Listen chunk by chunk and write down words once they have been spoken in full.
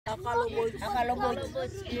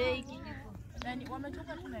Nani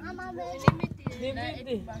wametoka kuna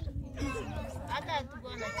miti. Hata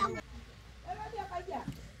tuko na changa.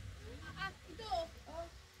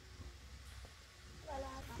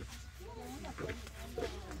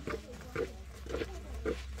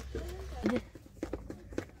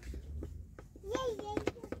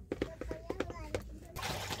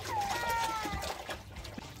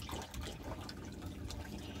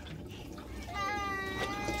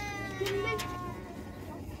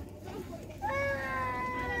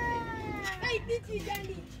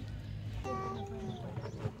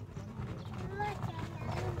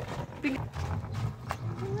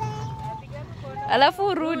 Alafu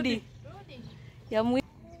urudi. Ya mwi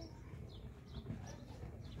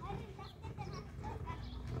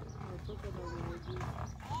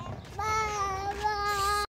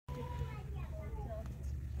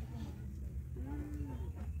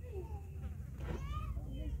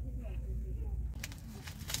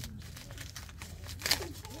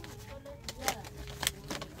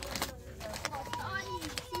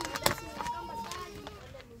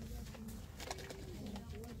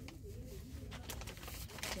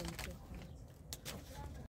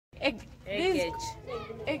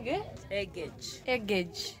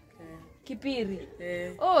Eggage. Kipiri.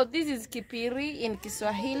 Oh, this is Kipiri in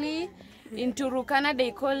Kiswahili. In Turukana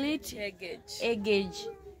they call it eggage.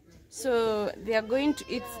 So they are going to,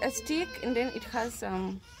 it's a stick and then it has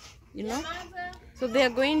some, you know. So they are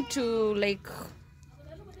going to like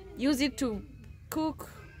use it to cook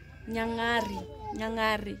nyangari.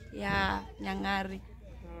 Yeah, nyangari.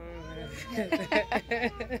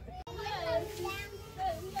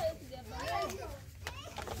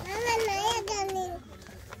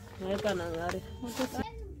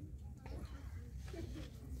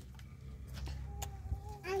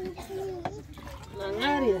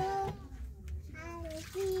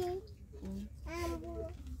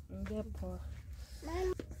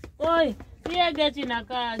 Oi, pia geti na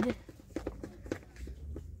kaje.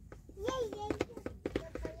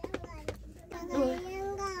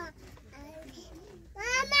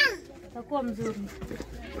 Mama, takuwa mzuri.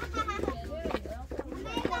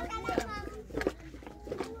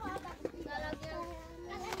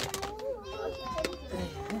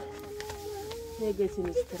 Geti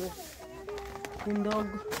ni stress.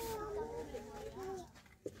 Ndogo.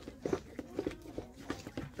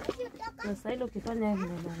 Sasa hilo kifanya hivi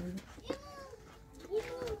na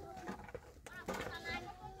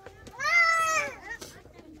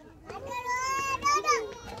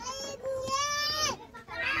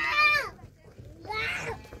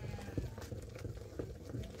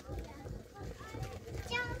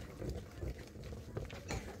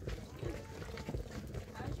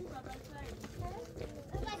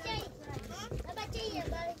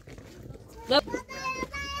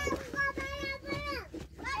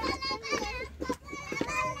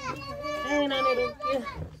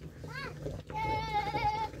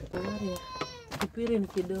Kipiri ni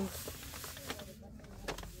kidogo.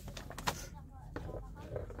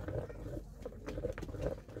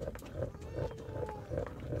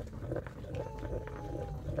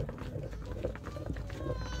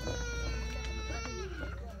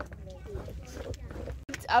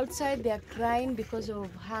 Outside they are crying because of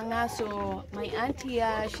hunger, so my aunt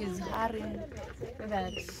here, she's hurrying so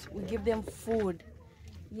that we give them food.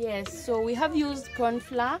 Yes, so we have used corn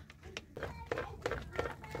flour.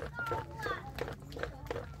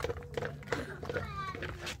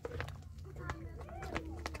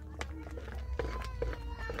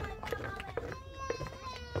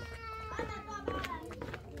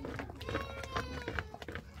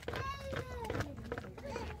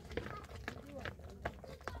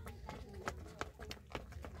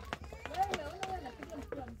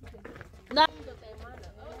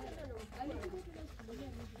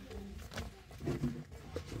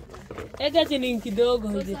 Ega chini kidogo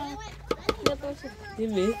hivi.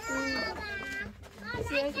 Hivi.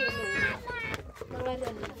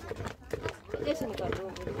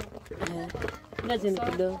 Ega chini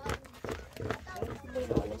kidogo.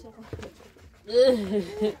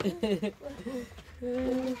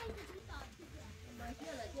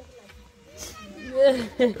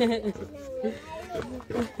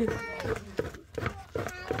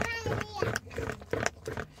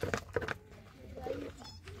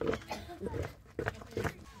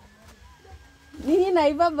 Nini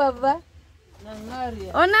naiva baba?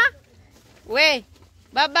 Nangaria. Ona? We,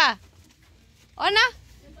 baba. Ona?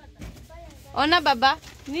 Ona baba.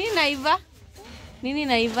 Nini naiva? Nini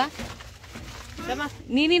naiva? Sema.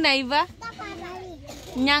 Nini naiva?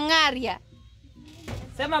 Nyangaria.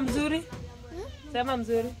 Sema mzuri. Sema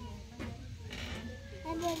mzuri.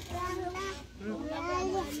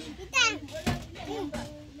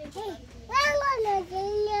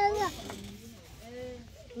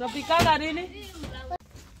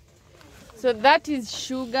 So that is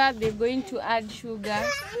sugar. They're going to add sugar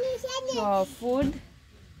to our food.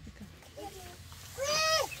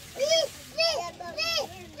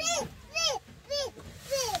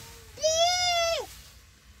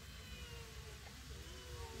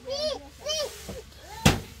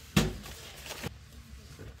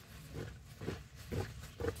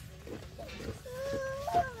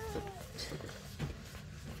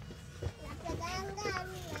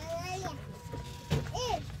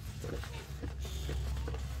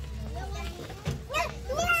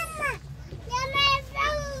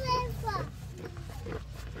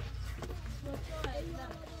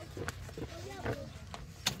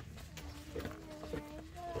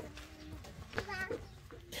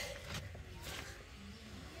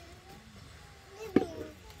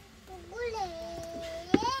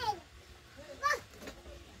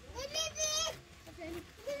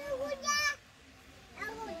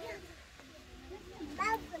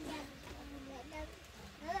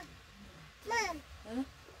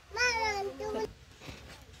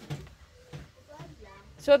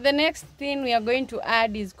 So the next thing we are going to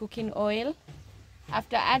add is cooking oil.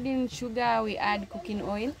 After adding sugar, we add cooking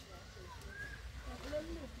oil.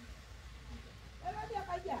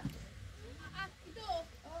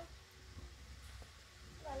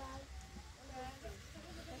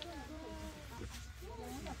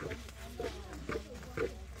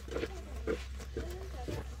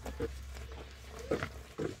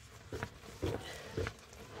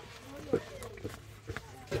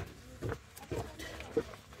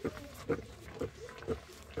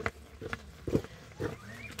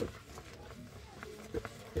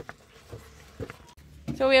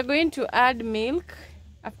 So we are going to add milk.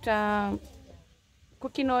 After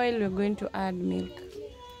cooking oil, we are going to add milk.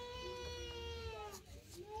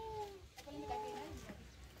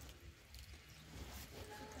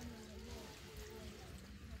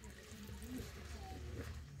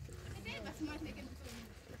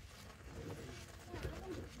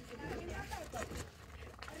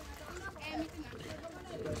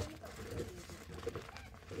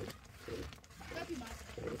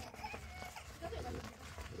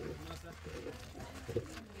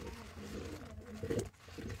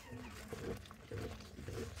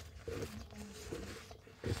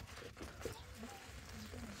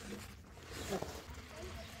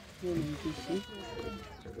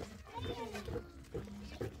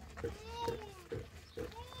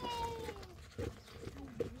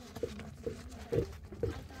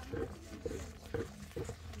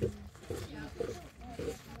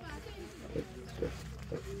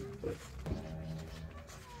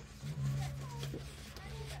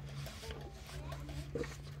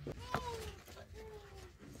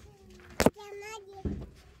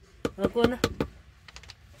 Hakuna.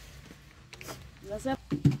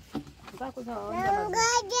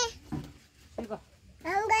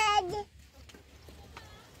 Angaje.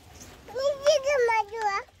 Nijige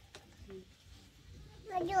majua.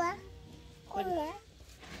 Kuna.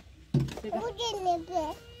 Uje nipe.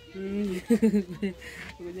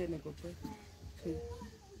 Uje nikupe.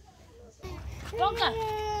 Toka.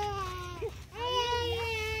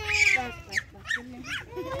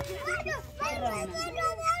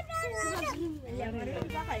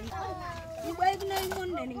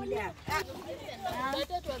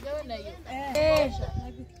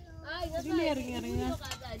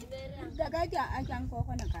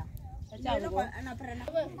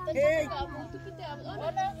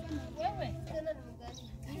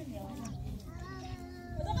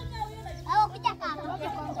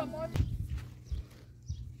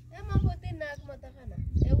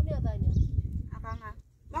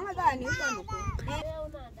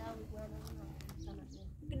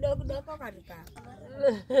 Kidogo katika.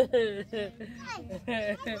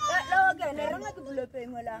 Lo ke ne ranga ke bulo pe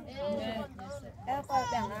ngola. Ko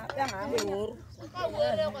banga ngoro.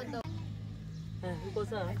 Uko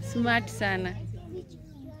sawa? Smart sana.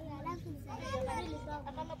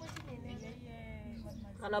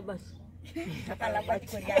 Kalabas. Kalabas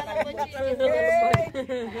ko ya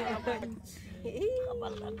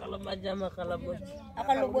Kalabas jama kalabas.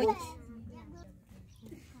 Akaloboj.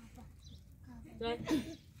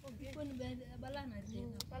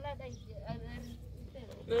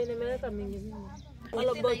 Nimeweka mingi.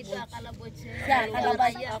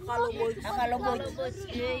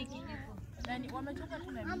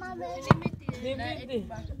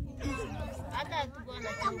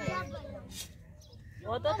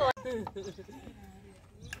 Watoto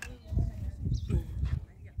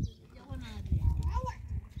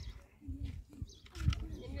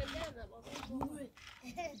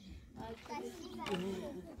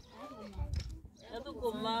Aduh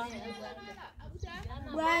koma.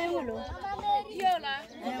 Wah, ngolo.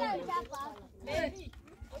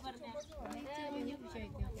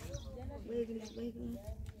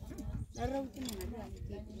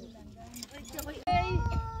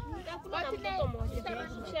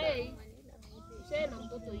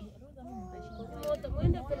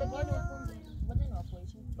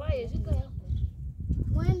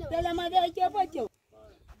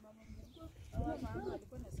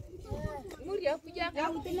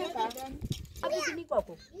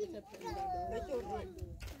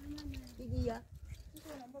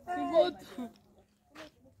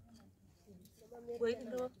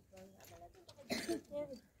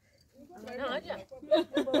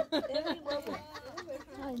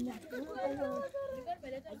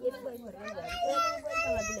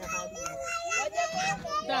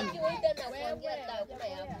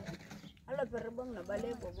 Halo, perbang na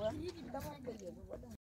balik,